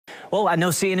Well, I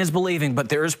know seeing is believing, but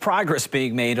there is progress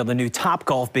being made on the new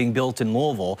Topgolf being built in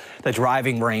Louisville. The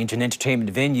driving range and entertainment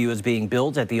venue is being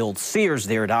built at the old Sears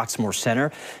there at Oxmoor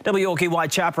Center.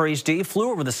 WLKY Chapter HD flew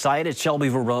over the site at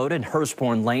Shelbyville Road and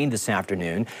Hurstbourne Lane this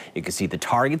afternoon. You can see the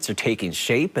targets are taking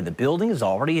shape and the building is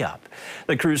already up.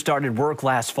 The crew started work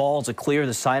last fall to clear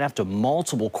the site after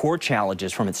multiple court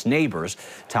challenges from its neighbors.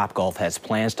 Topgolf has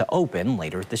plans to open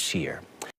later this year.